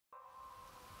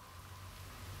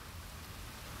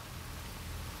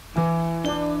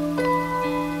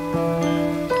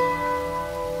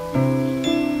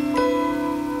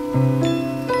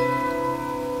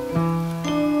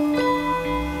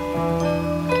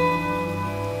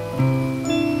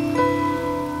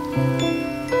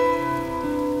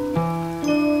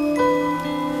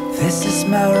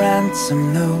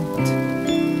lonesome note.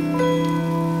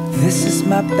 This is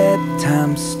my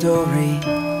bedtime story.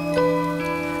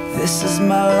 This is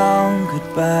my long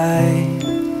goodbye.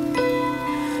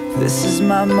 This is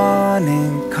my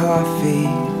morning coffee.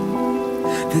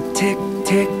 The tick,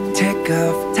 tick, tick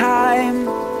of time.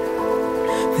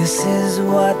 This is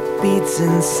what beats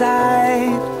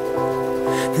inside.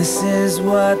 This is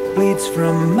what bleeds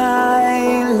from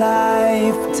my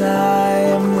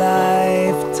lifetime,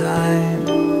 lifetime.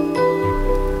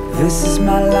 This is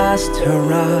my last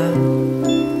hurrah.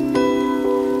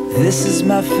 This is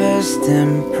my first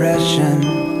impression.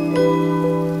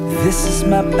 This is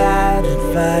my bad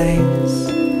advice.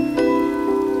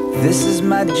 This is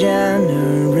my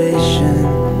generation.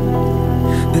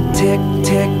 The tick,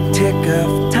 tick, tick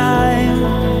of time.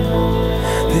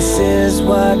 This is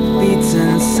what beats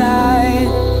inside.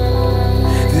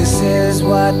 This is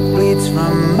what bleeds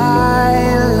from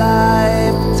my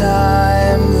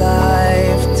lifetime,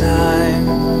 lifetime.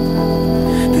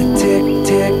 The tick,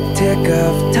 tick, tick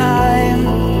of time.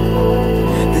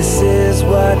 This is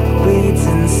what bleeds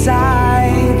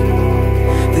inside.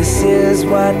 This is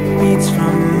what beats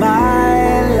from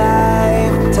my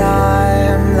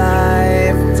lifetime,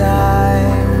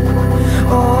 lifetime.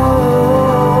 Oh.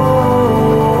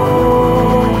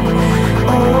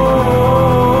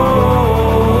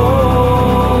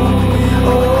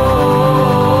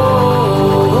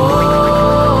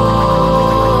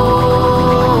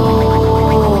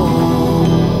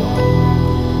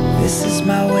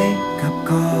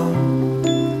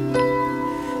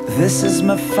 This is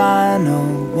my final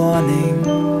warning.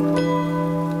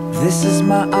 This is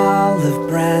my olive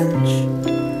branch.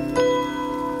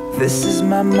 This is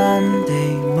my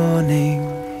Monday morning.